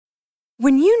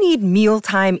When you need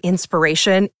mealtime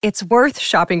inspiration, it's worth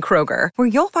shopping Kroger, where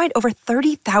you'll find over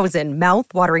 30,000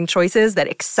 mouth-watering choices that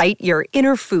excite your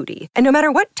inner foodie. And no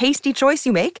matter what tasty choice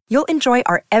you make, you'll enjoy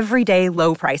our everyday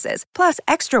low prices, plus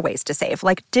extra ways to save,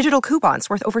 like digital coupons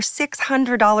worth over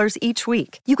 $600 each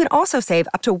week. You can also save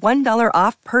up to $1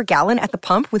 off per gallon at the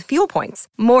pump with fuel points.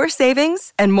 More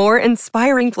savings and more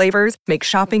inspiring flavors make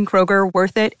shopping Kroger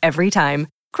worth it every time.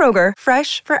 Kroger,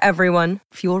 fresh for everyone.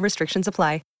 Fuel restrictions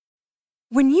apply.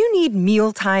 When you need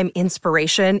mealtime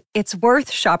inspiration, it's worth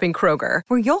shopping Kroger,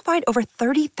 where you'll find over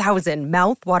 30,000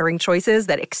 mouth-watering choices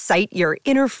that excite your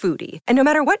inner foodie. And no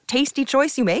matter what tasty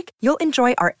choice you make, you'll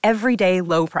enjoy our everyday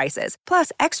low prices,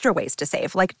 plus extra ways to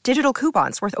save, like digital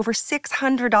coupons worth over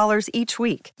 $600 each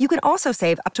week. You can also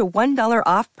save up to $1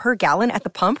 off per gallon at the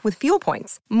pump with fuel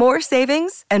points. More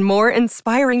savings and more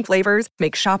inspiring flavors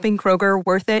make shopping Kroger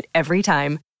worth it every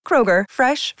time. Kroger,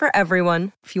 fresh for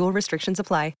everyone. Fuel restrictions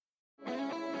apply.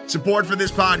 Support for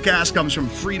this podcast comes from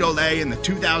Frito-Lay and the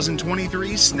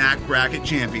 2023 Snack Bracket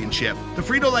Championship. The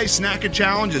Frito-Lay Snack-It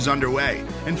Challenge is underway,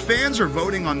 and fans are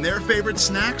voting on their favorite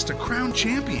snacks to crown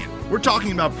champion. We're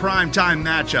talking about prime-time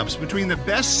matchups between the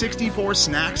best 64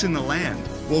 snacks in the land.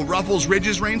 Will Ruffles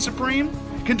Ridges reign supreme?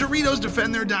 Can Doritos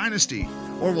defend their dynasty?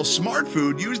 Or will Smart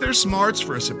Food use their smarts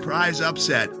for a surprise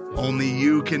upset? Only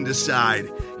you can decide.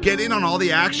 Get in on all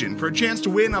the action for a chance to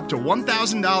win up to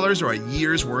 $1,000 or a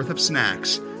year's worth of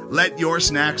snacks. Let your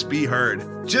snacks be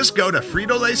heard. Just go to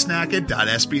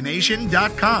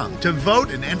fritolaysnacket.sbnation.com to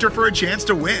vote and enter for a chance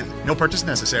to win. No purchase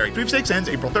necessary. Sweepstakes ends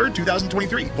April 3rd,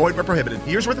 2023. Void where prohibited.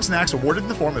 Year's worth of snacks awarded in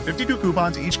the form of 52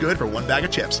 coupons, each good for one bag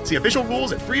of chips. See official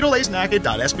rules at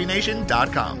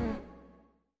fritolaysnacket.sbnation.com.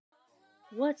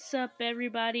 What's up,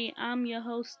 everybody? I'm your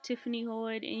host, Tiffany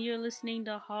Hoyd, and you're listening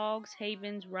to Hogs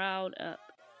Haven's Riled Up.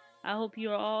 I hope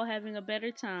you're all having a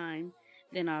better time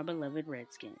than our beloved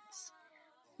Redskins.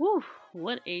 Whew,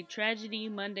 what a tragedy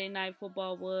Monday Night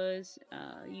Football was.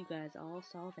 You guys all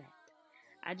saw that.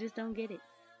 I just don't get it.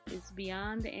 It's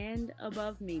beyond and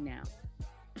above me now.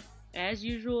 As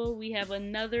usual, we have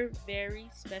another very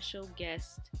special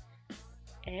guest,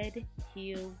 Ed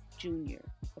Hill Jr.,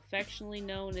 affectionately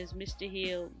known as Mr.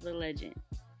 Hill, the legend.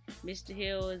 Mr.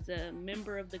 Hill is a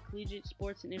member of the Collegiate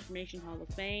Sports and Information Hall of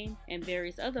Fame and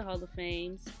various other Hall of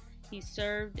Fames. He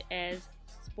served as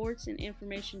Sports and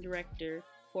Information Director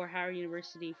for Howard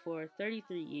University for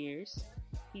 33 years.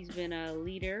 He's been a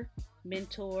leader,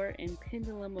 mentor, and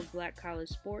pendulum of Black college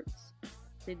sports,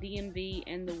 the DMV,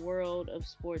 and the world of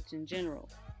sports in general.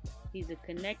 He's a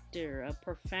connector, a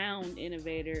profound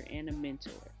innovator, and a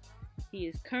mentor. He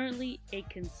is currently a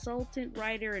consultant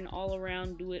writer and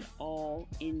all-around do-it-all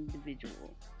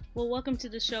individual. Well, welcome to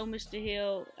the show, Mr.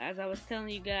 Hill. As I was telling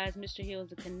you guys, Mr. Hill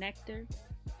is a connector.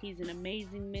 He's an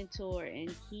amazing mentor,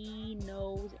 and he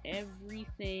knows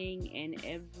everything and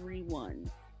everyone.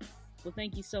 Well,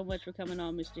 thank you so much for coming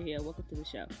on, Mr. Hill. Welcome to the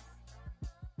show.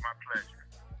 My pleasure.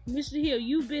 Mr. Hill,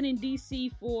 you've been in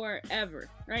D.C. forever,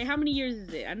 right? How many years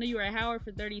is it? I know you were at Howard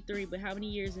for 33, but how many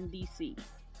years in D.C.?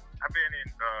 I've been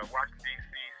in Washington,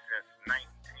 D.C. since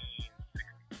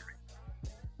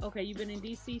 1963. Okay, you've been in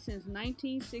D.C. since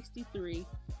 1963.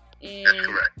 And that's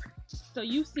correct. So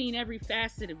you've seen every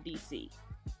facet of D.C.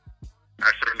 I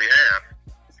certainly have.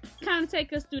 Kind of take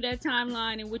us through that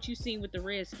timeline and what you've seen with the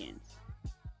Redskins.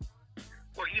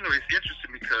 Well, you know, it's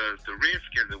interesting because the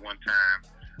Redskins at one time,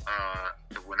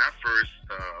 when I first,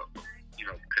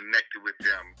 connected with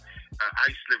them, I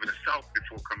used to live in the South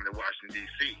before coming to Washington,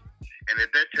 D.C. And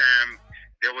at that time,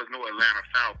 there was no Atlanta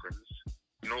Falcons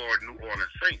nor New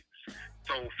Orleans Saints.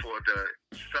 So for the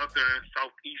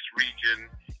southeast region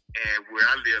and where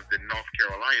I lived in North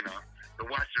Carolina, the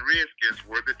Washington Redskins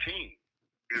were the team.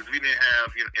 Because we didn't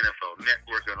have NFL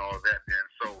Network and all of that then.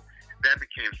 So that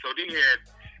became, so they had,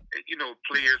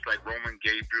 players like Roman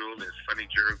Gabriel and Sonny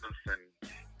Jurgensen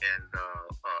and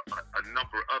a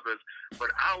number of others.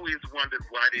 But I always wondered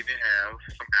why they didn't have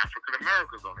some African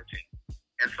Americans on the team.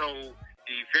 And so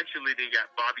eventually they got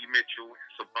Bobby Mitchell.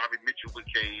 So Bobby Mitchell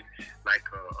became like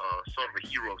a sort of a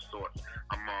hero of sorts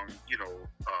among,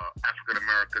 African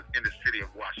Americans in the city of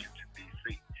Washington,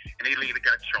 D.C. And they later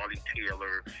got Charlie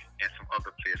Taylor and some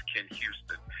other players, Ken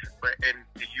Houston. And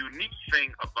the unique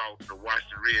thing about the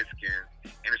Washington Redskins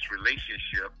and its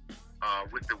relationship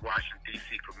with the Washington,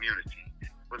 D.C. community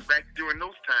was back during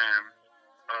those times,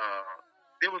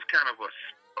 there was kind of a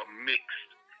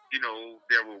mixed,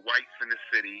 there were whites in the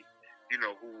city,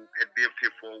 who had lived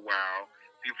here for a while,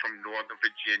 people from Northern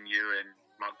Virginia and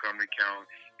Montgomery County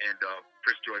and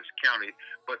Prince George County.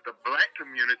 But the black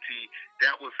community,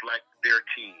 that was like their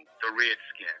team, the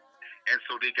Redskins. And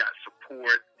so they got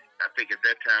support. I think at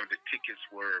that time the tickets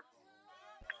were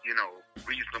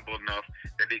reasonable enough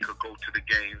that they could go to the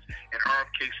games. And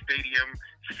RFK Stadium,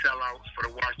 sellouts for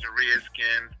the Washington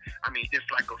Redskins. I mean, it's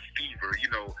like a fever.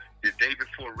 The day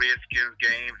before Redskins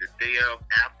game, the day of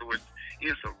afterwards,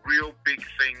 is a real big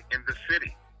thing in the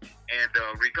city. And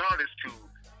regardless to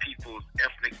people's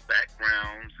ethnic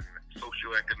backgrounds and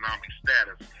socioeconomic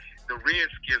status, the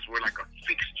Redskins were like a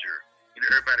fixture.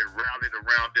 Everybody rallied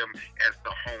around them as the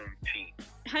home team.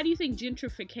 How do you think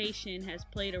gentrification has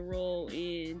played a role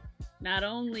in not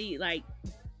only like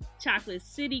Chocolate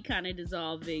City kind of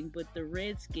dissolving, but the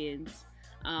Redskins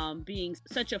being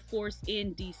such a force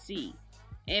in DC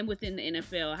and within the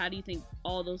NFL? How do you think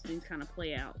all those things kind of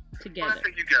play out together? Well, I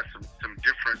think you got some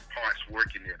different parts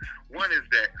working there. One is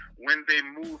that when they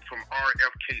moved from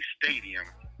RFK Stadium,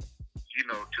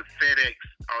 to FedEx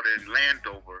out in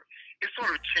Landover, it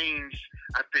sort of changed,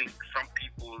 I think, some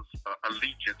people's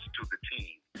allegiance to the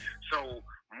team. So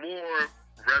more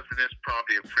residents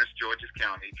probably of Prince George's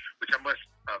County, which I must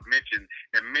mention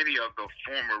that many of the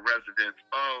former residents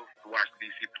of Washington,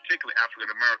 D.C., particularly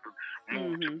African Americans,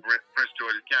 moved to Prince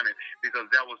George's County because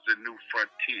that was the new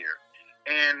frontier.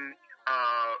 And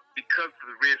because of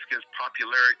the Redskins'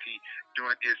 popularity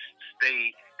during its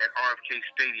stay at RFK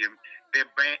Stadium, they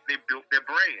built their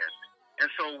brand. And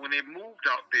so when they moved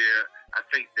out there, I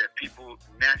think that people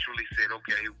naturally said,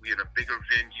 okay, we're in a bigger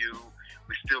venue.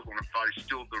 We're still going to follow,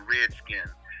 still the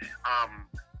Redskins.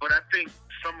 But I think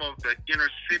some of the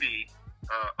inner city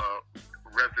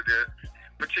residents,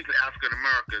 particularly African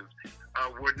Americans,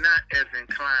 were not as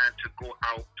inclined to go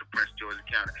out to Prince George's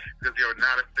County because there are a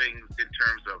lot of things in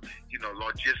terms of,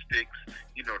 logistics,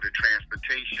 the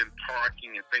transportation,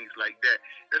 parking, and things like that.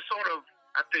 That sort of,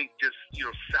 I think, just,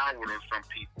 soured on some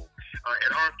people.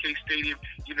 At RFK Stadium,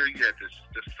 you had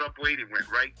the subway that went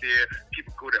right there.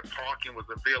 People go there, parking was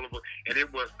available, and it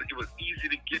was easy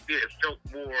to get there. It felt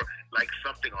more like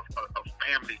something of a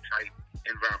family type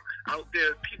environment. Out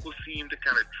there, people seemed to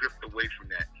kind of drift away from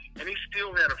that. And he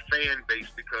still had a fan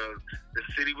base because the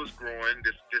city was growing,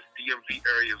 this DMV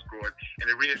area is growing, and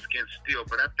the Redskins still.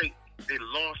 But I think they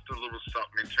lost a little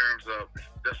something in terms of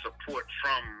the support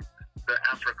from the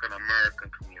African American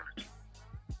community.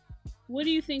 What do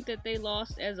you think that they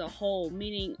lost as a whole,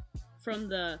 meaning from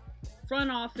the front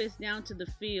office down to the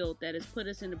field, that has put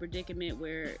us in a predicament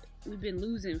where we've been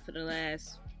losing for the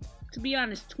last, to be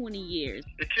honest, 20 years?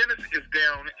 Attendance is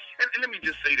down. And let me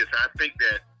just say this. I think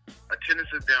that attendance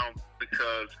is down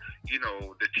because,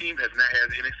 the team has not had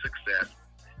any success.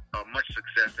 Much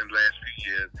success in the last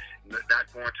few years, not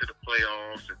going to the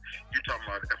playoffs. And you're talking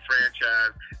about a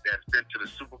franchise that's been to the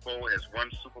Super Bowl, has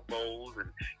won Super Bowls, and,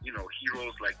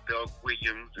 heroes like Doug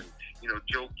Williams and,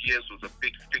 Joe Gibbs was a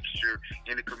big fixture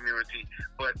in the community.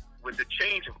 But with the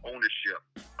change of ownership,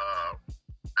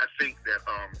 I think that,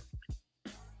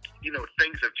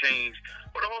 things have changed.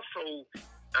 But also,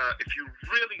 if you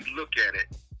really look at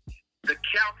it, the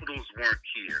Capitals weren't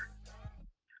here.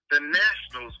 The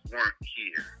Nationals weren't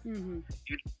here.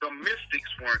 The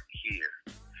Mystics weren't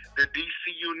here. The DC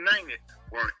United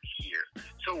weren't here.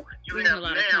 So you have a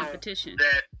lot now of competition.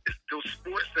 That those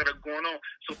sports that are going on,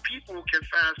 so people can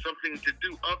find something to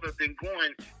do other than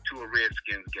going to a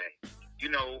Redskins game.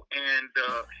 And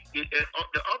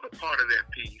the other part of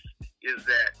that piece is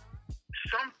that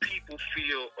some people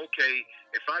feel, okay,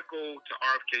 if I go to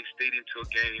RFK Stadium to a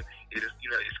game, it is,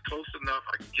 it's close enough.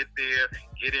 I can get there,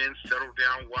 get in, settle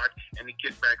down, watch, and then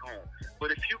get back home.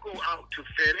 But if you go out to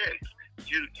FedEx,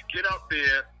 you get out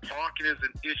there, parking is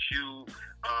an issue.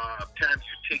 Times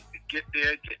you take to get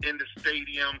there, get in the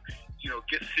stadium,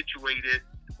 get situated,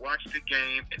 watch the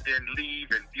game, and then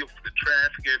leave and deal with the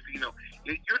traffic.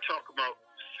 You're talking about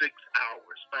 5-6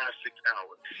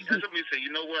 hours. And somebody say,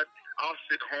 you know what? I'll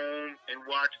sit home and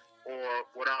watch, or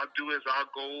what I'll do is I'll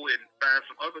go and find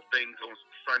some other things on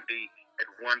Sunday at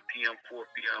 1 p.m., 4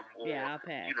 p.m., or,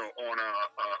 on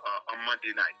a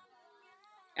Monday night.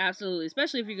 Absolutely,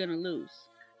 especially if you're going to lose.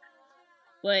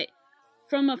 But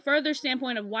from a further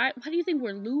standpoint of why do you think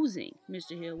we're losing,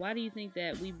 Mr. Hill? Why do you think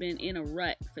that we've been in a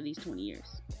rut for these 20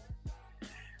 years?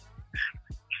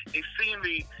 It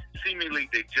seemingly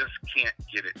they just can't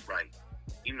get it right.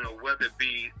 Whether it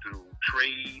be through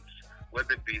trades,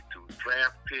 whether it be through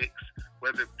draft picks,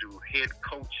 whether through head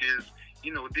coaches.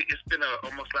 It's been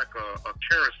almost like a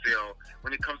carousel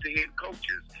when it comes to head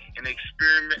coaches. And they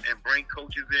experiment and bring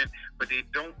coaches in, but they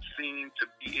don't seem to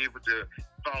be able to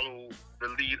follow the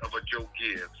lead of a Joe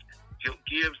Gibbs. Joe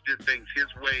Gibbs did things his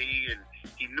way, and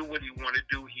he knew what he wanted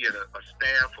to do. He had a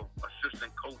staff of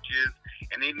assistant coaches,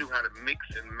 and they knew how to mix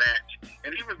and match.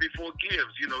 And even before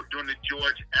Gibbs, during the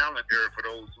George Allen era, for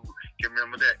those who can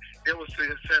remember that, there was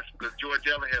success because George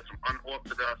Allen had some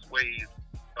unorthodox ways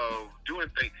of doing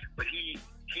things, but he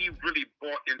really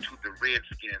bought into the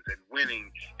Redskins and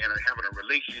winning and having a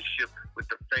relationship with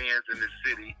the fans in the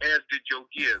city, as did Joe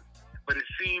Gibbs. But it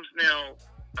seems now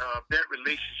that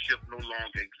relationship no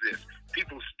longer exists.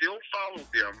 People still follow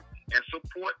them and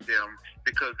support them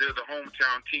because they're the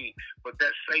hometown team, but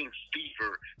that same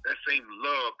fever, that same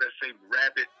love, that same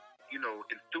rabid,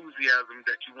 enthusiasm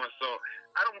that you once saw,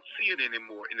 I don't see it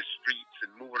anymore in the streets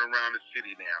and moving around the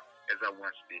city now as I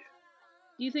once did.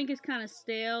 Do you think it's kind of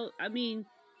stale? I mean,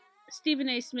 Stephen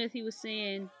A. Smith, he was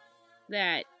saying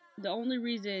that the only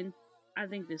reason, I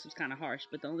think this was kind of harsh,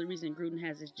 but the only reason Gruden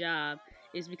has his job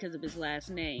is because of his last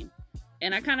name.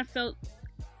 And I kind of felt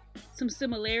some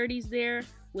similarities there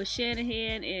with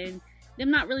Shanahan and them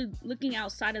not really looking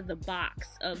outside of the box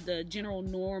of the general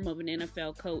norm of an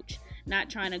NFL coach, not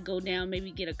trying to go down,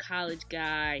 maybe get a college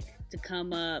guy to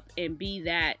come up and be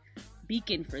that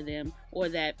beacon for them, or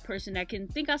that person that can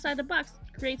think outside the box,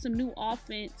 create some new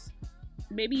offense,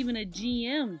 maybe even a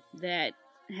GM that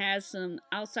has some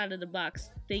outside of the box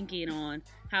thinking on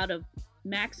how to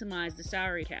maximize the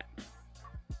salary cap.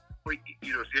 Well,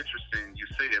 it's interesting you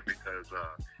say that because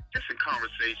just in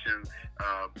conversation,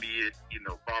 be it,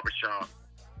 barbershop,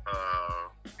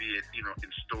 be it, in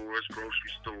stores,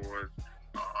 grocery stores,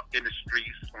 in the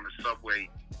streets, on the subway,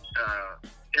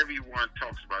 everyone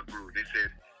talks about Gruden. They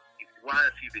said, why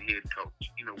is he the head coach?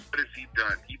 What has he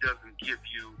done? He doesn't give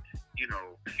you,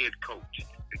 head coach.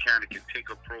 The kind of can take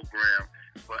a program.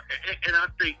 And I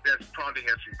think that probably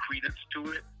has some credence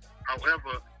to it.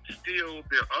 However, still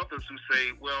there are others who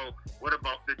say, well, what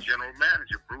about the general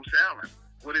manager, Bruce Allen?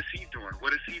 What is he doing?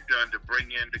 What has he done to bring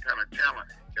in the kind of talent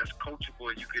that's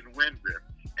coachable and you can win with?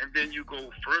 And then you go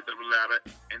further the ladder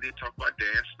and they talk about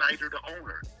Dan Snyder, the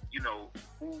owner.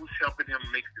 Who's helping him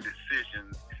make the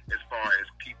decisions as far as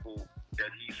people that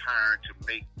he's hiring to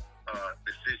make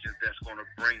decisions that's going to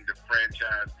bring the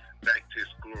franchise back to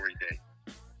its glory day.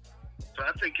 So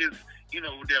I think there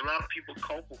are a lot of people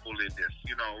culpable in this,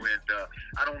 and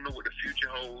I don't know what the future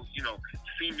holds.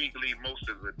 Seemingly most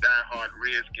of the diehard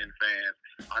Redskin fans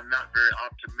are not very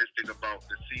optimistic about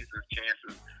the season's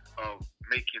chances of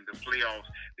making the playoffs.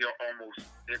 They've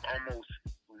almost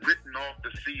written off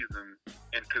the season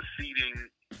and conceding,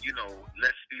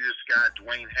 let's see this guy,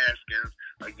 Dwayne Haskins,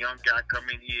 a young guy, come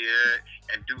in here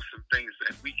and do some things,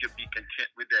 and we can be content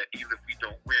with that. Even if we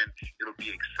don't win, it'll be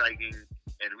exciting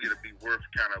and it'll be worth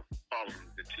kind of following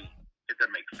the team, if that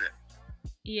makes sense.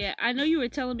 Yeah, I know you were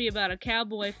telling me about a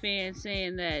Cowboy fan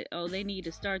saying that, they need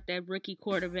to start that rookie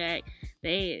quarterback.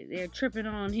 They're tripping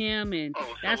on him, and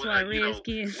that's why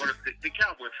Redskins. The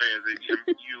Cowboy fans,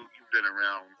 you've been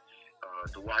around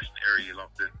the Washington area, you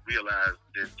love to realize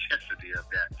the intensity of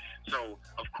that. So,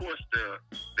 of course,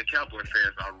 the Cowboy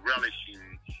fans are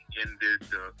relishing in the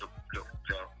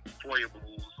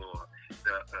foibles or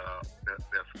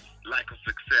the lack of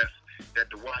success that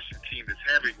the Washington team is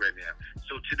having right now.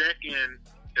 So, to that end,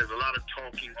 there's a lot of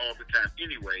talking all the time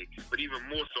anyway, but even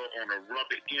more so on a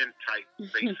rub-it-in type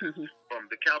basis from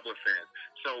the Cowboy fans.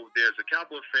 So there's a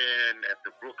Cowboy fan at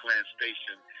the Brookland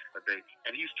station today,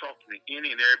 and he's talking to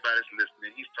any and everybody's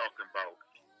listening. He's talking about,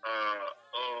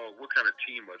 what kind of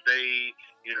team are they?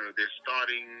 They're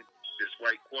starting this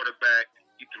white quarterback.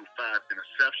 He threw 5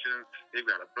 interceptions. They've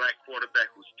got a black quarterback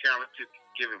who's talented.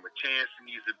 Give him a chance.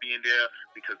 He needs to be in there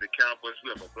because the Cowboys, we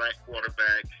have a black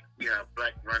quarterback. We have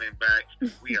black running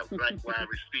backs. We have black wide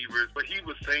receivers. But he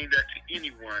was saying that to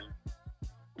anyone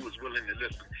who was willing to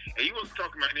listen. And he wasn't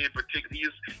talking about any in particular.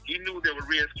 He knew there were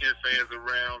Redskins fans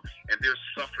around, and they're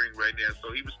suffering right now.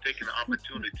 So he was taking the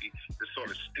opportunity to sort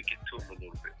of stick it to them a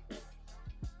little bit more.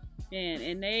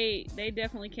 And they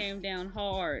definitely came down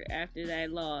hard after that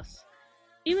loss.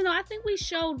 Even though I think we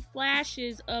showed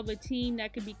flashes of a team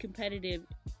that could be competitive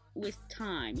with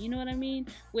time. You know what I mean?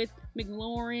 With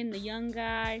McLaurin, the young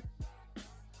guy.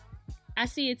 I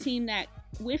see a team that,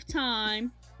 with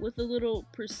time, with a little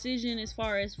precision as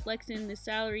far as flexing the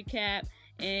salary cap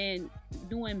and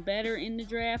doing better in the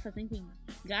draft. I think we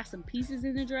got some pieces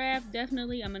in the draft,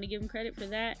 definitely. I'm going to give them credit for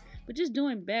that. But just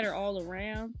doing better all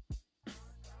around.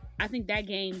 I think that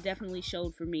game definitely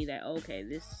showed for me that, okay,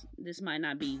 this might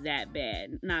not be that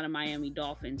bad. Not a Miami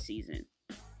Dolphins season.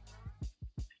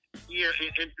 Yeah,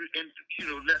 and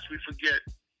lest we forget,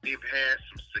 they've had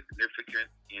some significant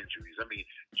injuries. I mean,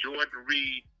 Jordan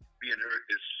Reed being hurt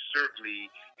is certainly,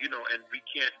 and we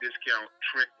can't discount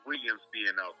Trent Williams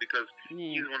being out because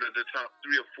he's one of the top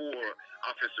 3 or 4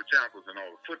 offensive tackles in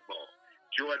all of football.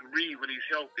 Jordan Reed, when he's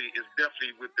healthy, is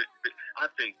definitely I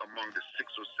think, among the 6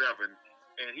 or 7.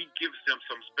 And he gives them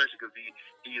some special because he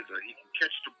can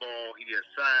catch the ball, he has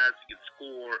size, he can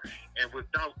score. And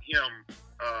without him,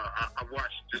 I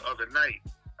watched other night,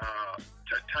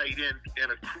 tight end in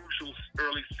a crucial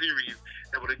early series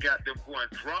that would have got them going,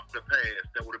 dropped the pass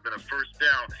that would have been a first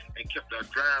down and kept our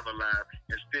drive alive.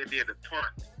 Instead, they had to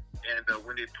punt. And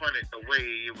when they punted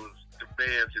away, it was the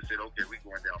Bears that said, okay, we're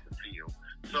going down the field.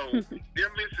 So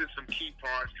they're missing some key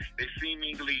parts. They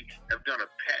seemingly have done a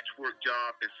patchwork job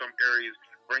in some areas,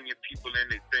 bringing people in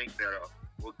they think that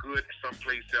were good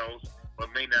someplace else,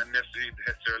 but may not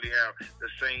necessarily have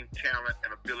the same talent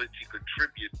and ability to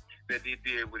contribute that they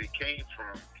did where they came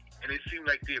from. And it seemed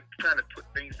like they're trying to put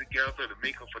things together to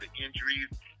make up for the injuries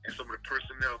and some of the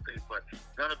personnel things, but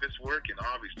none of it's working,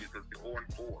 obviously, because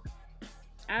they're 0-4.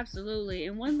 Absolutely.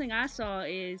 And one thing I saw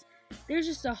is there's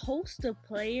just a host of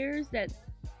players that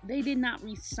they did not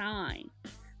re-sign,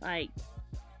 like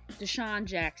Deshaun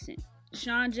Jackson.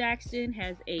 Deshaun Jackson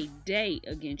has a day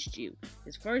against you.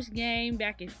 His first game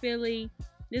back in Philly,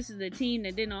 this is the team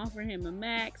that didn't offer him a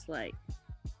max. Like,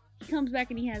 he comes back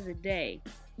and he has a day.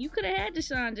 You could have had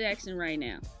Deshaun Jackson right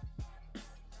now.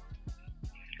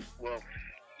 Well,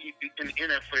 in the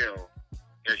NFL,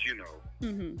 as you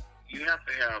know, you have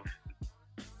to have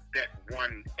that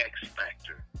one X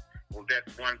factor, or that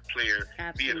one player,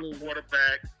 Absolutely. Be it a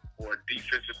quarterback or a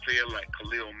defensive player like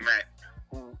Khalil Mack,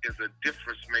 who is a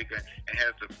difference maker and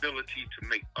has the ability to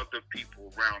make other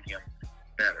people around him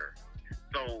better.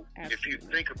 So If you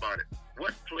think about it,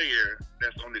 what player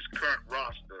that's on this current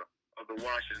roster of the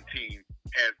Washington team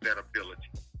has that ability?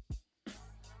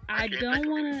 I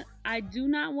do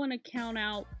not want to count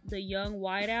out the young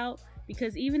wideout,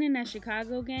 because even in that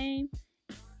Chicago game,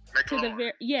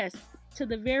 to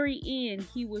the very end,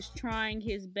 he was trying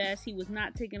his best. He was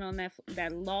not taking on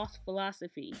that lost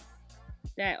philosophy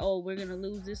that, oh, we're going to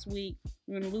lose this week,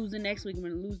 we're going to lose the next week, we're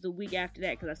going to lose the week after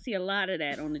that, because I see a lot of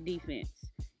that on the defense.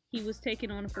 He was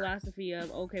taking on a philosophy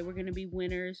of, okay, we're going to be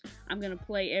winners. I'm going to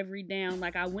play every down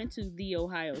like I went to the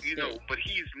Ohio State. You know, but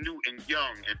he's new and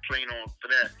young and playing on for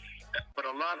that. But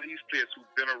a lot of these players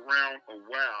who've been around a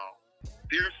while,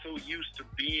 they're so used to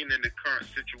being in the current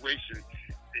situation,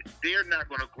 they're not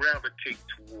going to gravitate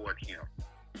toward him.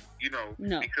 You know,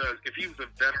 because if he was a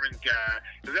veteran guy,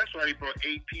 because that's why they brought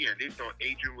AP in. They thought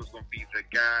Adrian was going to be the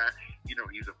guy. You know,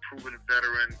 he's a proven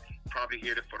veteran, probably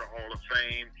headed for the Hall of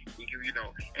Fame.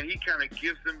 And he kind of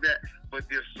gives them that. But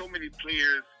there's so many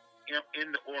players in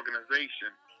the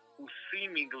organization who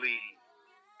seemingly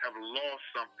have lost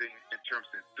something in terms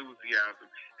of enthusiasm,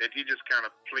 that they just kind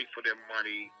of play for their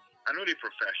money. I know they're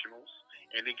professionals,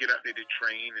 and they get out there, they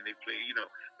train, and they play,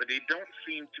 but they don't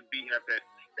seem to have that.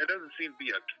 There doesn't seem to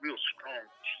be a real strong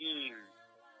team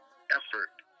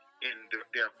effort in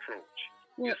their approach.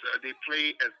 Well, they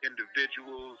play as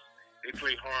individuals. They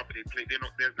play hard, but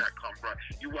there's not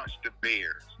camaraderie. You watch the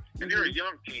Bears, and they're a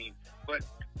young team, but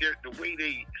the way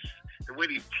they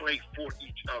play for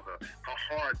each other, how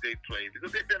hard they play,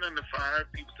 because they've been under fire.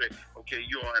 People say, okay,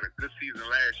 you all had a good season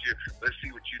last year, let's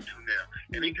see what you do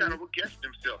now. And they kind of against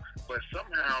themselves, but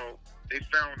somehow they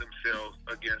found themselves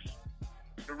against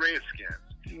the Redskins.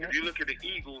 Yep. If you look at the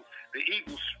Eagles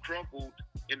struggled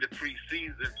in the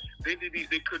preseason.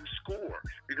 They couldn't score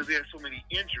because they had so many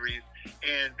injuries,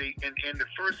 and in the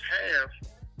first half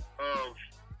of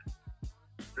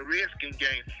the Redskin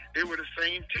game, they were the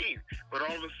same team. But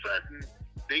all of a sudden,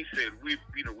 they said, we've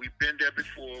been there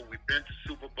before. We've been to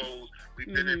Super Bowls.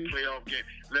 We've been in playoff games.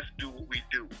 Let's do what we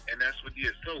do. And that's what it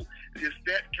is. So it's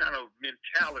that kind of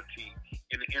mentality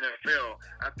in the NFL,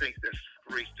 I think, that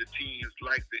separates the teams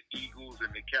like the Eagles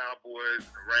and the Cowboys,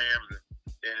 the Rams,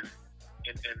 and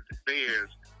the Bears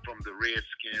from the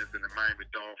Redskins and the Miami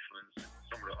Dolphins and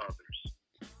some of the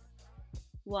others.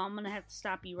 Well, I'm going to have to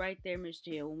stop you right there, Ms.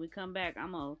 Jill. When we come back,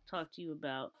 I'm going to talk to you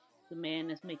about the man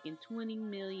that's making $20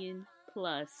 million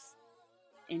plus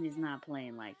and is not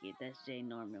playing like it. That's Jay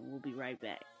Norman. We'll be right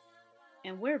back.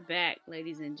 And we're back,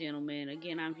 ladies and gentlemen.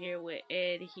 Again, I'm here with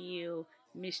Ed Hill,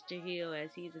 Mr. Hill,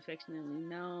 as he's affectionately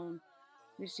known.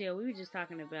 Ms. Jill, we were just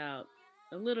talking about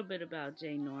a little bit about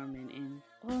Jay Norman, and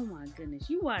oh my goodness,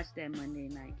 you watched that Monday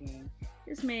night game.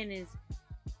 This man is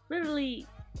literally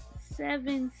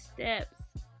 7 steps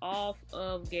off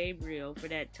of Gabriel for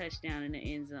that touchdown in the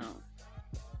end zone.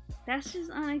 That's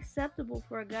just unacceptable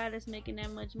for a guy that's making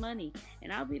that much money.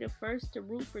 And I'll be the first to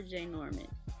root for Jay Norman.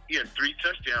 He had 3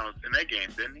 touchdowns in that game,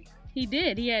 didn't he? He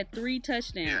did. He had 3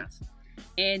 touchdowns.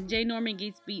 Yeah. And Jay Norman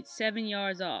gets beat 7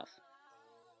 yards off.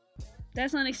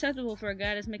 That's unacceptable for a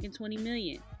guy that's making $20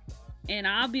 million. And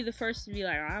I'll be the first to be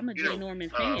like, I'm a Jay Norman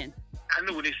fan. I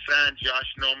know when they signed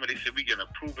Josh Norman, they said we get a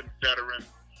proven veteran,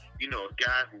 a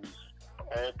guy who's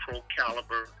all-pro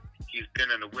caliber. He's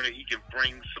been in the winner. He can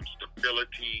bring some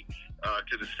stability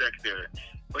to the secondary.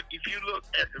 But if you look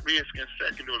at the Redskins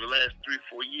secondary the last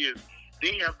 3-4 years,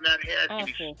 they have not had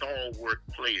any stalwart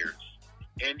players.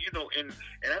 And, and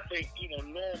I think,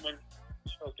 Norman,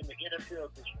 in the NFL,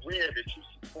 it's rare that you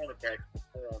see cornerbacks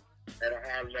perform at a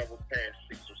high level past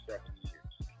 6 or 7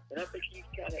 years. And I think he's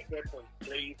kind of that one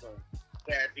plays on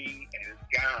savvy and his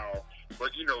guile,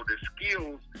 but the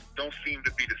skills don't seem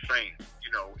to be the same.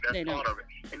 That's part of it.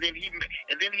 And then he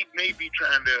may be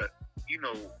trying to,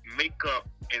 make up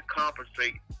and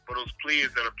compensate for those players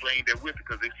that are playing there with,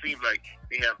 because it seems like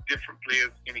they have different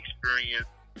players, inexperienced,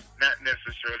 not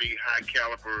necessarily high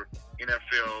caliber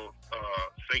NFL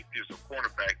safeties or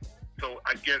cornerbacks. So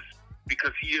I guess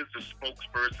because he is the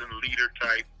spokesperson, leader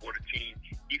type for the team,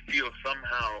 he feels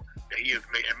somehow that he has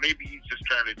made, and maybe he's just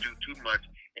trying to do too much,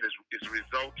 and is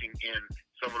resulting in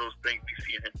some of those things we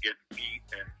see him getting beat,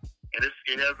 and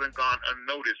it hasn't gone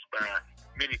unnoticed by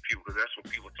many people, because that's what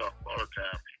people talk all the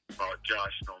time about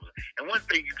Josh Norman. And one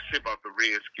thing you can say about the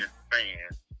Redskins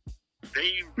fans,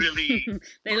 they really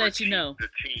they let you know the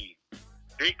team.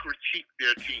 They critique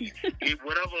their team.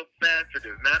 Whatever facet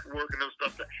is not working, those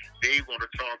stuff, they want to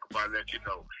talk about, let you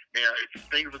know. Now, if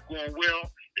things are going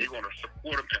well, they're going to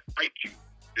support them and fight you.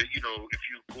 If you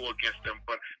go against them.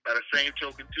 But by the same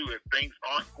token, too, if things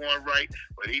aren't going right,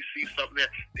 or they see something there,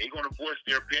 they're going to voice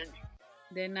their opinion.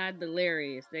 They're not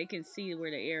delirious. They can see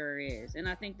where the error is. And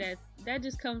I think that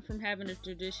just comes from having a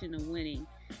tradition of winning.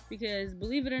 Because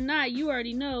believe it or not, you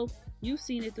already know, you've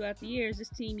seen it throughout the years, this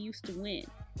team used to win.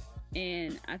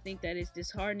 And I think that it's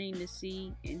disheartening to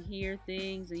see and hear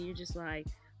things, and you're just like,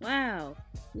 wow,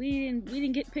 we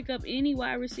didn't pick up any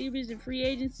wide receivers in free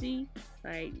agency.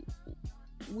 Like,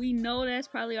 we know that's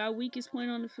probably our weakest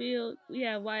point on the field. We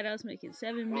have wideouts making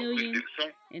 $7 million,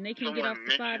 and they can't get off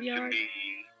the 5 yards.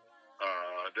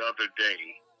 The other day,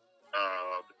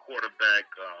 the quarterback,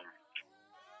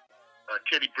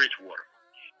 Teddy Bridgewater,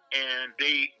 and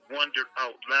they wondered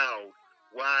out loud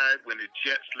why, when the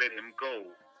Jets let him go,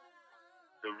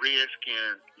 the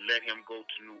Redskins let him go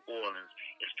to New Orleans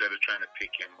instead of trying to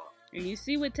pick him up. And you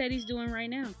see what Teddy's doing right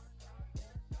now.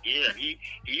 Yeah,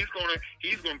 he's gonna.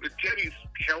 Teddy's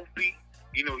healthy.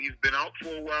 He's been out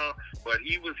for a while, but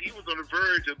he was on the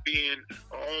verge of being an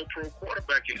all-pro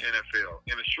quarterback in NFL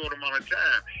in a short amount of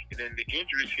time. And then the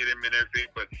injuries hit him and everything,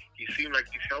 but he seemed like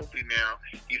he's healthy now.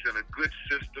 He's in a good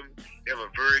system. They have a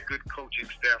very good coaching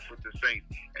staff with the Saints,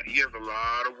 and he has a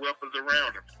lot of weapons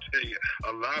around him. I tell you,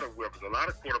 a lot of weapons. A lot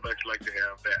of quarterbacks like to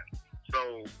have that.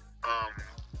 So,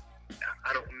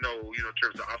 I don't know, in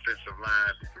terms of offensive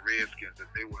line with the Redskins, if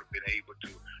they would have been able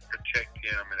to protect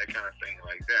him and that kind of thing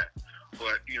like that.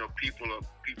 But, people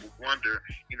wonder,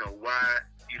 why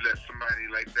you let somebody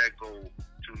like that go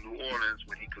to New Orleans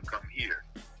when he could come here.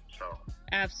 So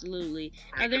absolutely.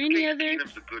 Are there any other?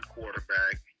 Keenum's a good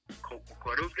quarterback.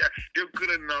 Those guys, they're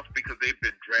good enough because they've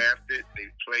been drafted,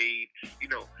 they've played,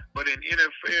 But in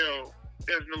NFL,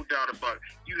 there's no doubt about it.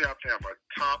 You have to have a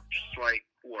top-flight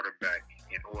quarterback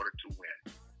in order to win.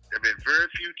 There have been very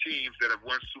few teams that have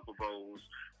won Super Bowls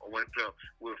or won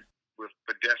with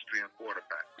pedestrian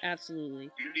quarterbacks.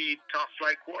 Absolutely. You need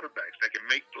top-flight quarterbacks that can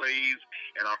make plays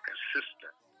and are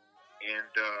consistent. And,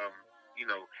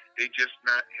 they just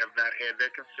have not had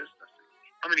that consistency.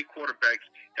 How many quarterbacks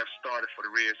have started for the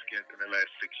Redskins in the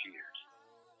last 6 years?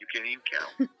 You can't even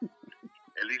count.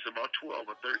 At least about 12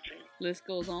 or 13. List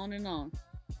goes on and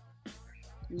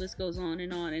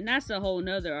on. And that's a whole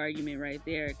nother argument right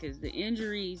there, because the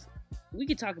injuries, we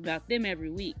could talk about them every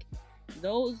week.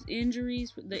 Those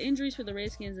injuries, the injuries for the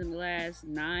Redskins in the last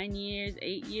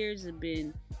 8 years have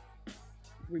been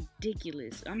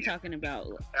ridiculous. I'm talking about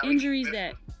injuries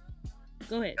that...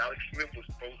 Go ahead. Alex Smith was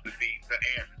supposed to be the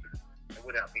answer, and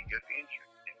without being just injured.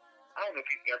 I don't know if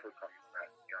he's ever coming back,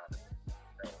 to be honest.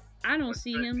 No. I don't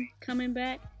see him coming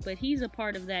back, but he's a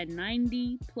part of that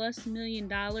 $90+ million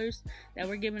that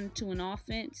we're giving to an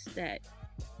offense that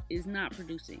is not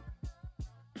producing.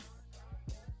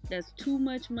 That's too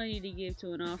much money to give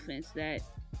to an offense that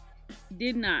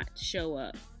did not show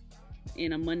up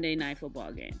in a Monday Night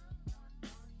Football game.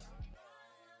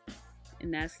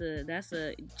 And that's a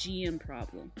GM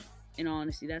problem. In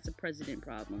honesty, that's a president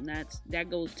problem. That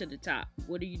goes to the top.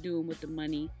 What are you doing with the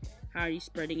money? How are you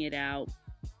spreading it out?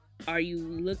 Are you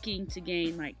looking to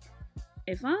gain, like,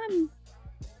 if I'm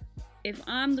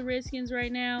the Redskins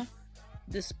right now,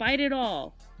 despite it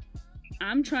all,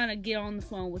 I'm trying to get on the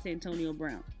phone with Antonio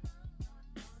Brown.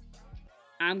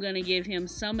 I'm going to give him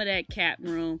some of that cap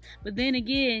room. But then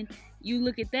again, you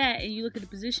look at that and you look at the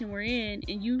position we're in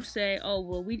and you say, oh,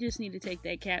 well, we just need to take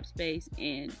that cap space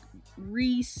and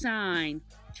re-sign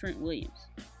Trent Williams.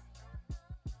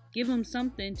 give them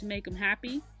something to make them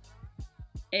happy,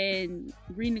 and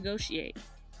renegotiate.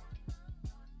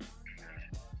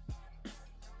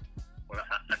 Well,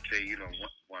 I tell you,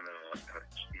 one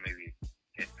maybe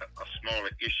a smaller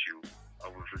issue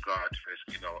with regard to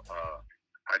this,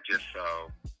 I just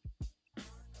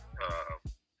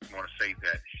want to say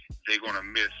that they're going to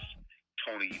miss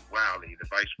Tony Wiley, the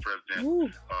vice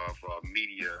president of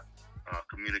media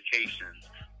communications,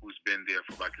 who's been there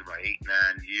for like about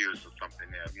 8-9 years or something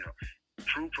now.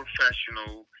 True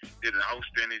professional, did an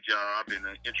outstanding job in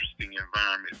an interesting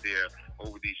environment there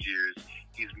over these years.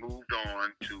 He's moved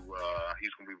on to,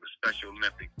 he's going to be with Special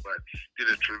Olympics, but did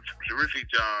a terrific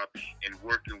job in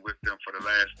working with them for the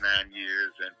last 9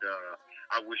 years, and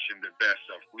I wish him the best.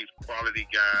 He's a quality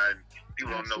guy. And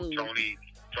people Absolutely. don't know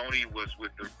Tony was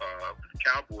with the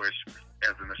Cowboys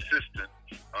as an assistant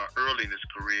early in his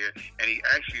career, and he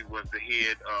actually was the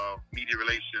head of media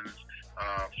relations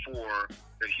for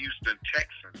the Houston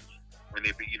Texans when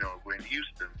they were in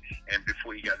Houston, and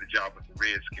before he got the job with the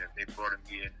Redskins. They brought him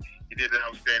in. He did an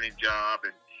outstanding job,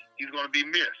 and he's going to be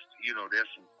missed. There's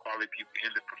some quality people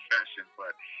in the profession,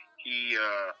 but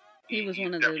he was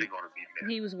one of definitely going to be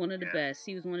missed. He was one of the best.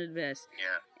 He was one of the best.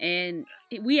 Yeah. And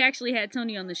we actually had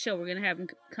Tony on the show. We're going to have him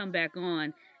come back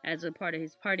on as a part of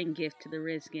his parting gift to the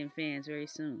Redskin fans very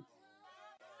soon.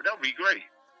 That would be great.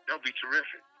 That would be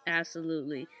terrific.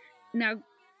 Absolutely. Now,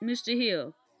 Mr.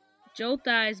 Hill, Joe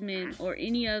Theismann or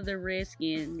any other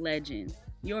Redskin legend,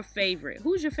 your favorite.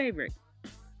 Who's your favorite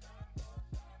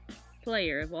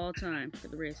player of all time for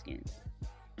the Redskins?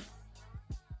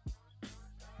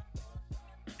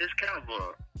 It's kind of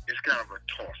a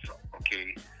toss-up,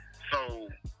 okay? So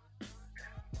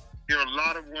there are a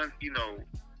lot of ones,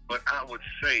 but I would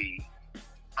say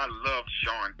I love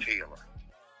Sean Taylor.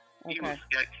 Okay. He was,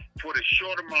 for the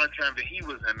short amount of time that he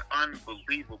was an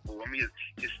unbelievable. I mean,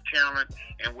 his talent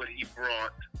and what he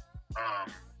brought,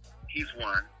 he's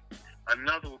one.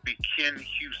 Another would be Ken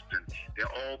Houston, the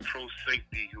all-pro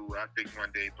safety who I think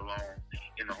one day belong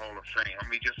in the Hall of Fame. I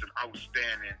mean, just an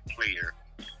outstanding player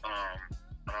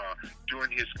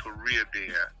during his career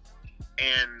there.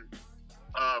 And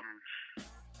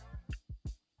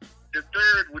the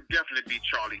third would definitely be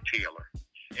Charlie Taylor.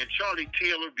 And Charlie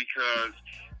Taylor, because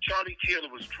Charlie Taylor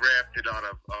was drafted out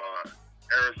of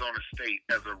Arizona State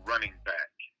as a running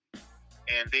back.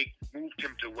 And they moved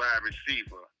him to wide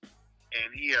receiver.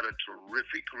 And he had a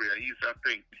terrific career. I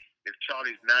think, if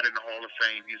Charlie's not in the Hall of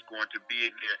Fame, he's going to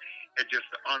be in there. And just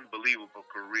an unbelievable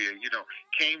career.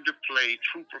 Came to play,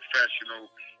 true professional.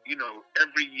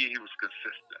 Every year he was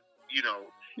consistent.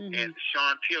 And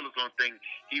Sean Taylor's own thing,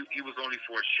 he was only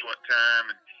for a short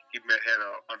time, and he had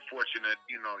an unfortunate,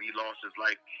 he lost his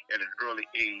life at an early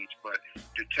age. But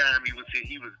the time he was here,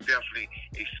 he was definitely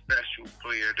a special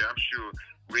player that I'm sure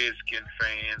Redskin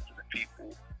fans and the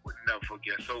people would never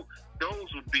forget. So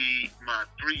those would be my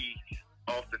three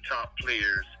off the top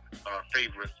players,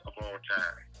 favorites of all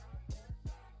time.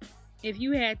 If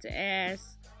you had to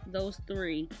ask those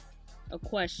three a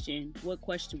question, what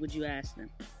question would you ask them?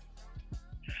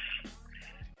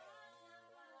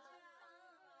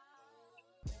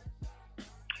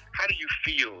 How do you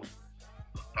feel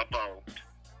about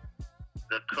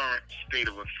the current state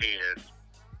of affairs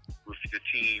with the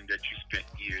team that you spent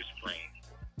years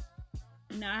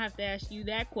playing? Now I have to ask you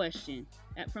that question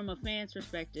from a fan's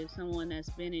perspective, someone that's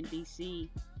been in DC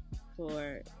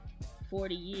for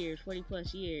 40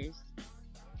 plus years.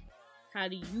 How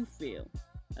do you feel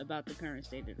about the current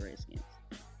state of the Redskins?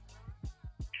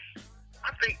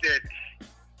 I think that,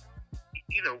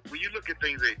 when you look at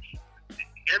things, that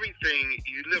everything,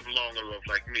 you live long enough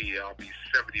like me, I'll be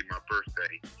 70 my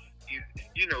birthday, you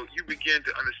begin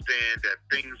to understand that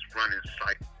things run in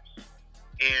cycles.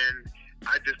 And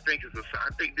I just think I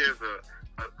think there's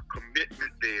a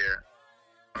commitment there.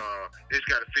 They just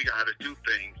got to figure out how to do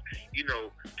things,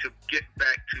 to get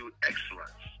back to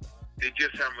excellence. They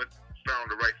just haven't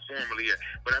found the right formula yet.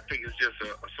 But I think it's just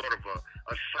a sort of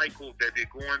a cycle that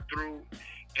they're going through.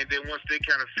 And then once they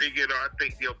kind of figure it out, I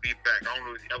think they'll be back. I don't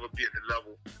know if they'll ever be at the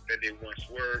level that they once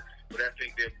were, but I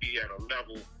think they'll be at a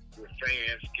level where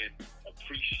fans can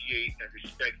appreciate and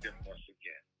respect them once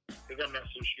again. Because I'm not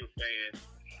so sure fans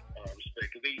respect.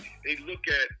 Because they look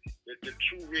at the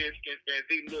true Redskin fans,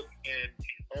 they look, and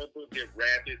although they're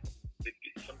rabid,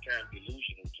 they're sometimes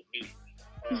delusional to me.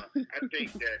 I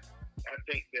think that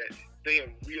they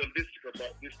are realistic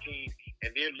about this team,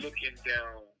 and they're looking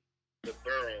down the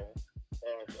barrel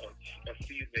of a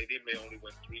season that they may only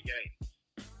win 3 games.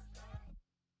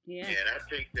 Yeah. And I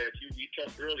think that we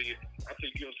talked earlier, I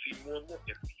think you'll see more and more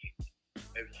as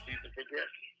the season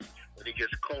progresses. When it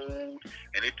gets cold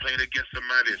and they're playing against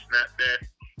somebody that's not that,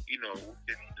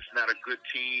 it's not a good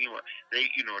team.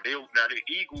 Now the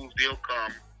Eagles, they'll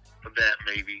come for that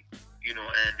maybe,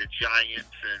 and the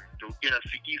Giants and the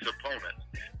NFC East opponents.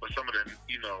 But some of the,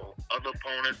 other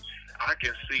opponents, I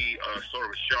can see sort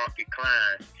of a sharp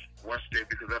decline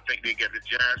because I think they get the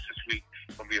Giants this week.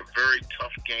 It's going to be a very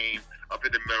tough game up in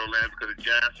the Meadowlands because the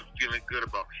Giants are feeling good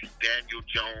about Daniel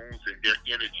Jones and their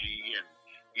energy, and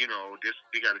they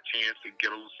got a chance to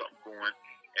get a little something going.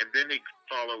 And then they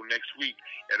follow next week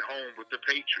at home with the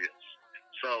Patriots.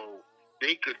 So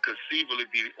they could conceivably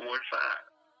be 0-5.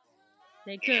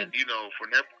 They could. And,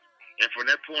 from that point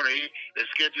of view, their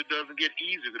schedule doesn't get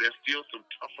easier because there's still some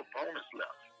tough opponents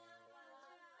left.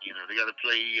 They got to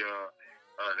play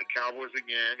the Cowboys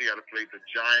again. They got to play the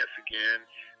Giants again,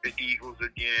 the Eagles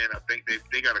again. I think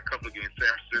they got a couple of games.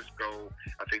 San Francisco.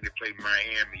 I think they play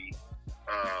Miami.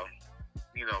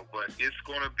 But it's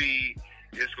going to be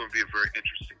a very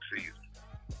interesting season.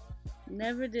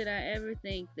 Never did I ever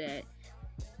think that.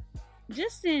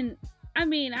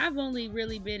 I've only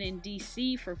really been in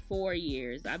D.C. for 4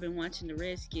 years. I've been watching the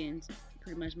Redskins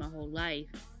pretty much my whole life.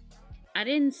 I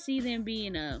didn't see them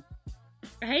being I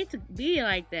hate to be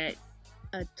like that,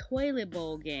 a toilet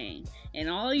bowl game. And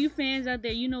all you fans out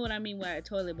there, you know what I mean by a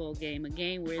toilet bowl game. A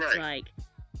game where it's like,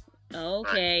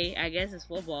 okay, I guess it's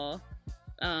football.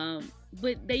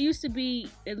 But they used to be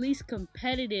at least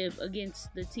competitive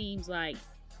against the teams like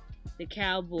the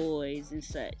Cowboys and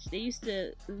such. They used to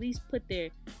at least put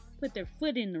their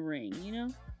foot in the ring,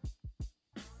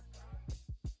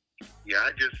 Yeah,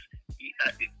 I just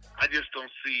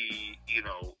don't see,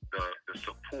 the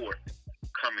support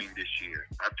coming this year.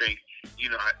 I think,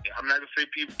 I'm not gonna say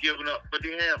people giving up, but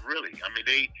they have really. I mean,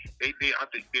 I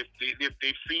think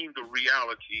they've seen the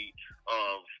reality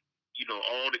of,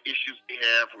 all the issues they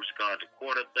have with regard to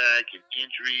quarterback and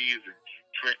injuries and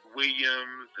Trent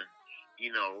Williams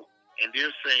and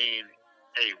they're saying,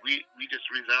 hey, we just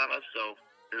resign ourselves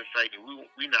to the fact that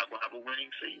we're not going to have a winning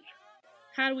season.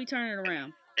 How do we turn it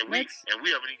around? And we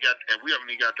haven't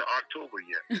even got to October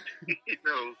yet.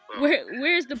 So.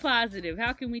 Where's the positive?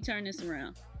 How can we turn this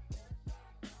around?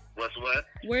 What's what?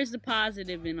 Where's the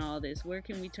positive in all this? Where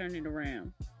can we turn it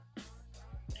around?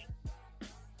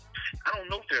 I don't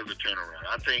know if there's a turnaround.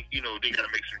 I think they got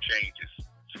to make some changes,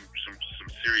 some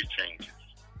serious changes,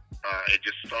 and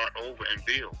just start over and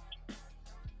build.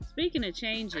 Speaking of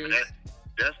changes,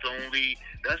 that's the only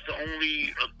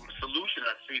solution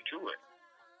I see to it.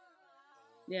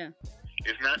 Yeah.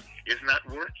 It's not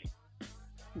working.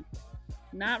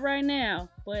 Not right now.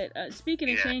 But speaking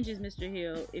of changes, Mr.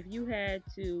 Hill, if you had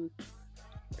to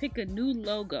pick a new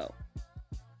logo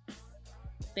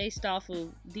based off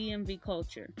of DMV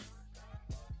culture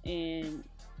and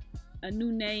a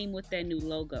new name with that new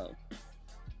logo,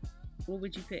 what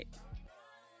would you pick?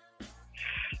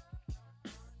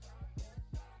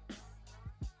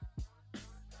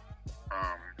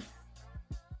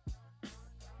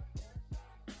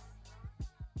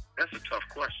 That's a tough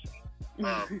question.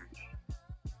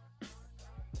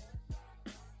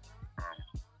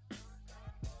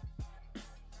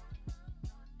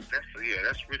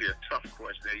 That's really a tough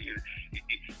question.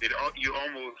 You're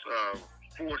almost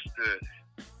forced to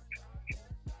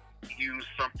use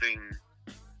something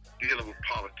dealing with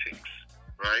politics,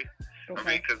 right? Okay. I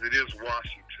mean, because it is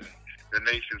Washington, the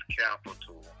nation's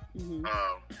capital. Mm-hmm.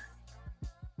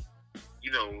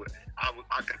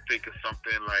 I could think of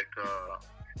something like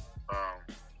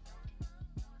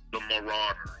the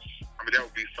Marauders. I mean, that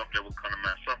would be something that would come to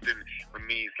mind. Something that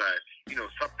means like,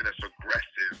 something that's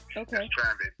aggressive, that's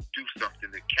trying to do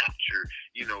something to capture,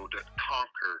 to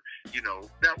conquer.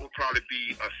 That would probably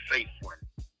be a safe one,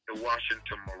 the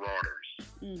Washington Marauders,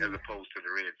 as opposed to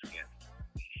the Redskins.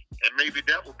 And maybe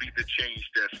that would be the change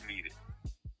that's needed.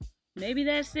 Maybe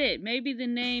that's it. Maybe the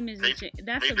name is maybe change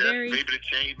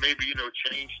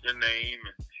the name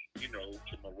and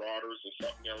to Marauders or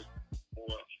something else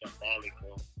more symbolic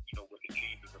of what the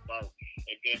team is about,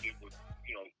 and then it would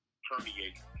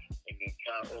permeate, and the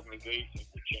entire organization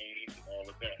would change and all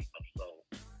of that. So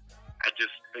I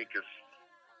just think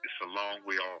it's a long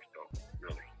way off, though,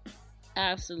 really.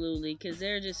 Absolutely, because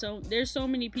there's so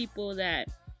many people that.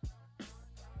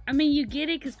 I mean, you get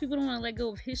it because people don't want to let go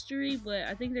of history, but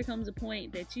I think there comes a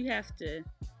point that you have to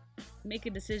make a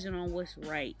decision on what's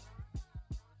right.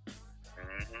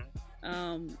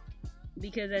 Mm-hmm.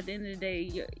 Because at the end of the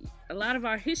day, a lot of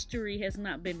our history has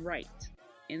not been right.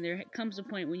 And there comes a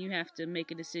point when you have to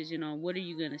make a decision on what are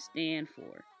you going to stand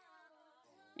for.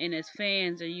 And as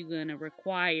fans, are you going to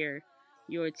require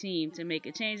your team to make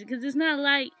a change? Because it's not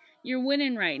like you're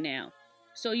winning right now.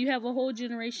 So you have a whole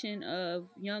generation of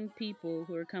young people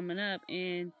who are coming up,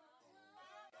 and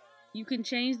you can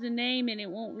change the name and it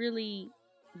won't really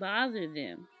bother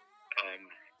them.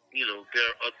 There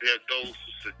are those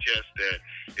who suggest that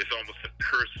it's almost a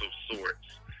curse of sorts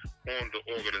on the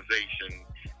organization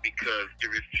because it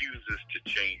refuses to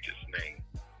change its name.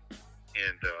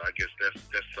 And I guess that's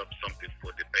something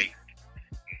for debate,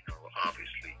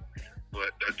 obviously.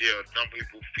 But there are some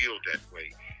people who feel that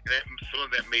way. And some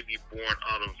of that may be born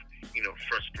out of,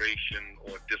 frustration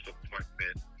or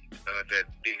disappointment that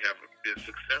they haven't been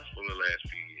successful the last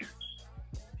few years.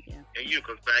 Yeah. And,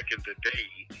 because back in the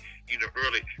day,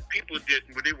 early, people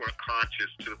didn't, when they weren't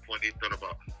conscious to the point they thought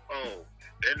about, oh,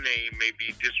 that name may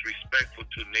be disrespectful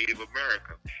to Native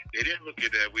America. They didn't look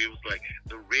at that way. It was like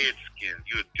the Redskins.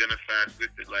 You identified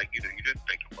with it like, you didn't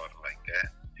think about it like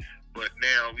that. But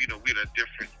now, we're in a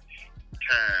different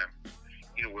time,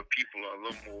 where people are a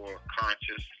little more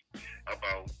conscious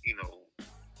about,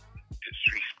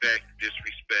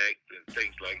 disrespect and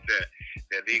things like that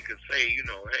they can say,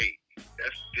 hey,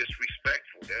 that's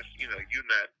disrespectful. That's, you're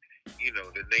not,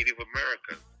 the Native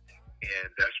Americans, and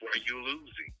that's why you're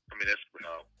losing. I mean, that's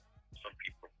how some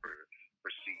people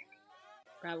perceive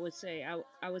it. I would say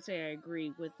I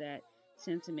agree with that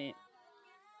sentiment.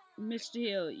 Mr.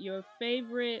 Hill, your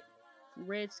favorite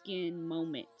Redskin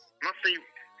moment? My favorite,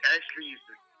 actually,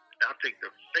 I'll take the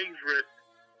favorite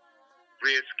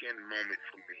Redskin moment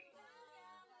for me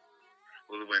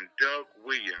was when Doug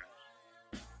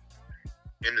Williams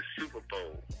in the Super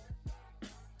Bowl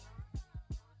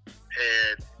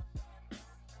had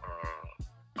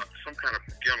some kind of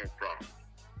dental problem,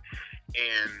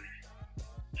 and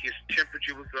his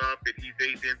temperature was up, and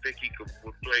they didn't think he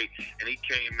would play, and he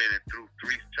came in and threw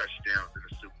 3 touchdowns in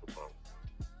the Super Bowl,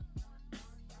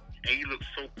 and he looked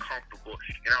so comfortable,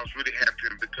 and I was really happy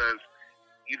with him because,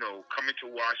 coming to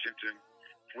Washington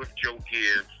with Joe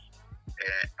Gibbs,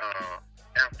 and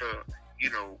after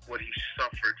what he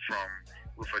suffered from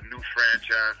with a new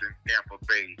franchise in Tampa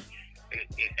Bay,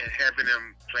 and having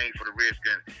him playing for the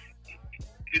Redskins,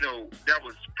 that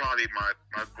was probably my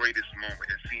greatest moment,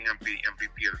 and seeing him be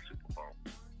MVP of the Super Bowl.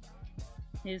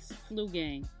 His flu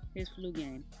game.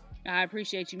 I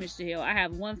appreciate you, Mr. Hill. I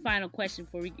have one final question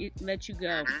before we let you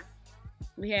go. Mm-hmm.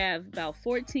 We have about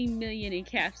 $14 million in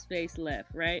cap space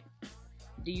left, right?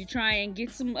 Do you try and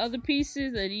get some other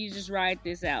pieces, or do you just ride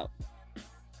this out?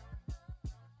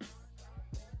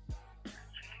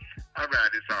 I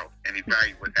ride this out and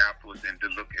evaluate apples and to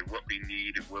look at what we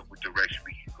need and what direction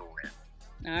we can go in.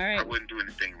 All right. I wouldn't do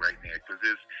anything right now because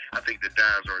I think the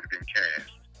die's already been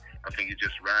cast. I think you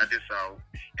just ride this out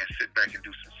and sit back and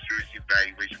do some serious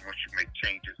evaluation once you make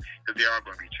changes, because there are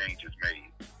going to be changes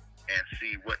made, and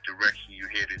see what direction you're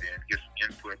headed in, get some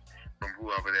input from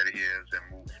whoever that is, and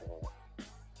move forward.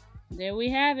 There we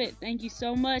have it. Thank you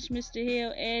so much, Mr.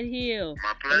 Hill, Ed Hill.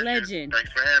 My pleasure. The legend.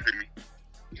 Thanks for having me.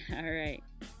 All right.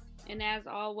 And as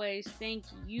always, thank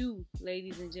you,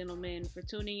 ladies and gentlemen, for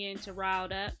tuning in to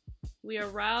Rile'd Up. We are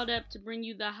riled up to bring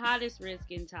you the hottest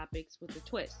Redskin topics with a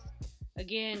twist.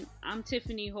 Again, I'm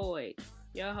Tiffany Hoyd,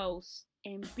 your host,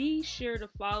 and be sure to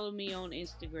follow me on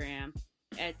Instagram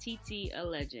at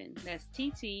TTAlegend. That's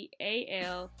TTALEGEND.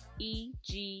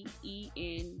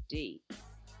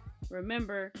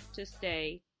 Remember to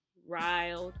stay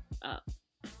riled up.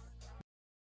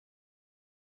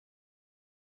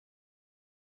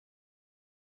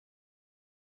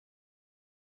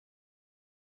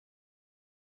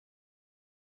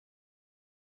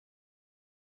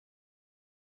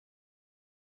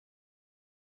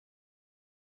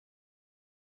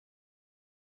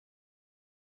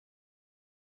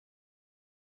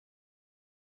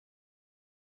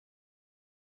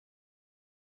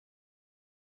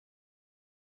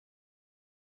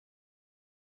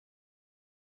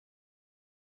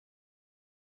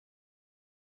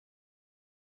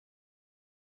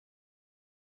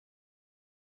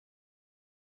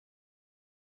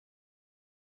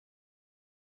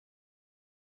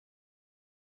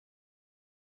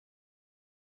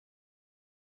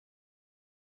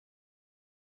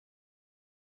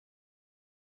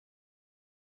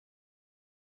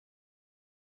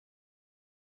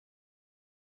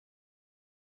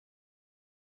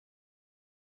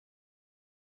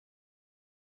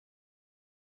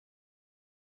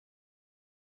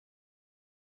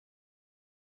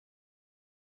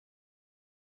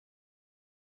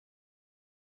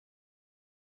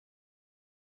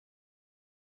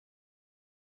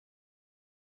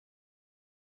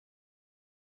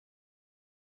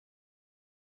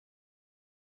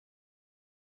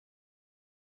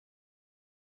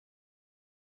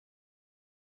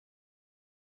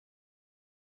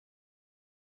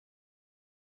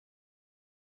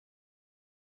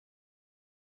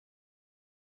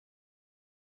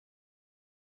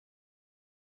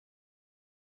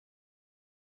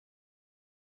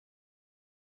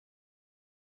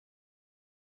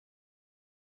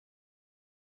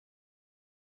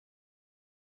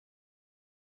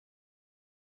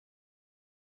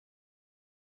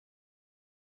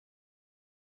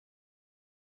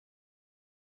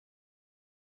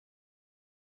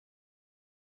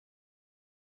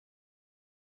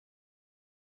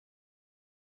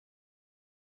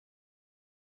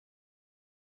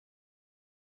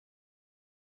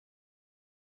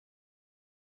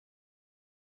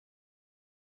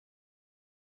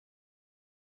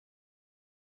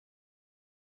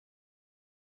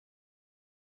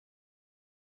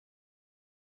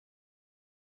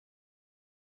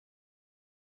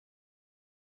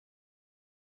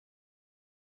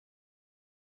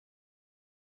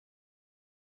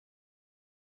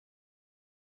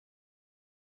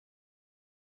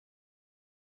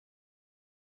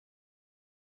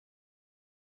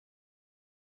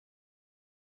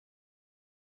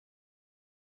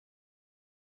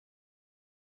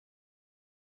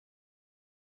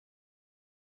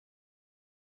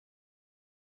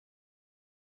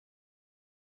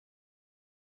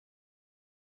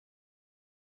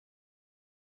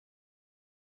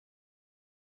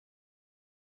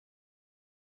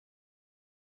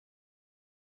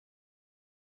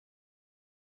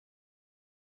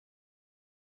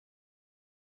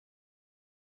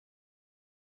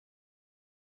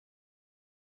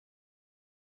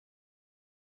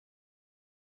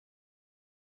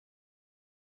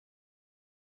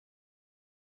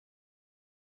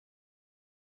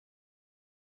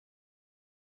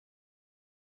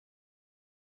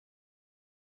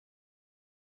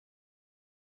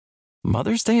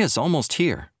 Mother's Day is almost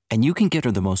here, and you can get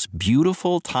her the most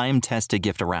beautiful time-tested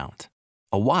gift around.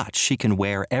 A watch she can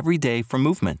wear every day from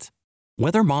Movement.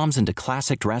 Whether mom's into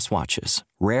classic dress watches,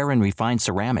 rare and refined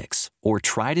ceramics, or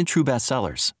tried-and-true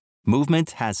bestsellers,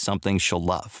 Movement has something she'll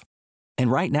love.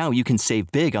 And right now, you can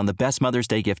save big on the best Mother's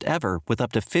Day gift ever with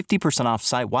up to 50% off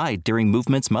site-wide during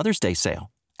Movement's Mother's Day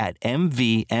sale at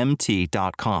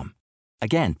MVMT.com.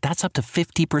 Again, that's up to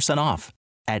 50% off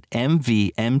at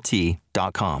MVMT.com.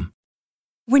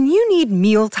 When you need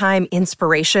mealtime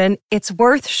inspiration, it's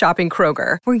worth shopping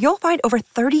Kroger, where you'll find over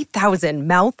 30,000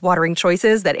 mouth-watering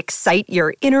choices that excite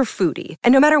your inner foodie.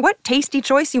 And no matter what tasty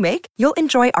choice you make, you'll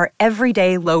enjoy our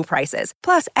everyday low prices,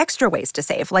 plus extra ways to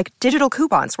save, like digital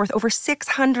coupons worth over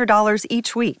 $600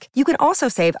 each week. You can also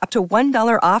save up to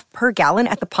 $1 off per gallon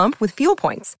at the pump with fuel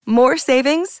points. More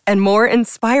savings and more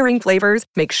inspiring flavors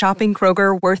make shopping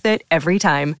Kroger worth it every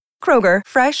time. Kroger,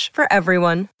 fresh for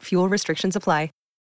everyone. Fuel restrictions apply.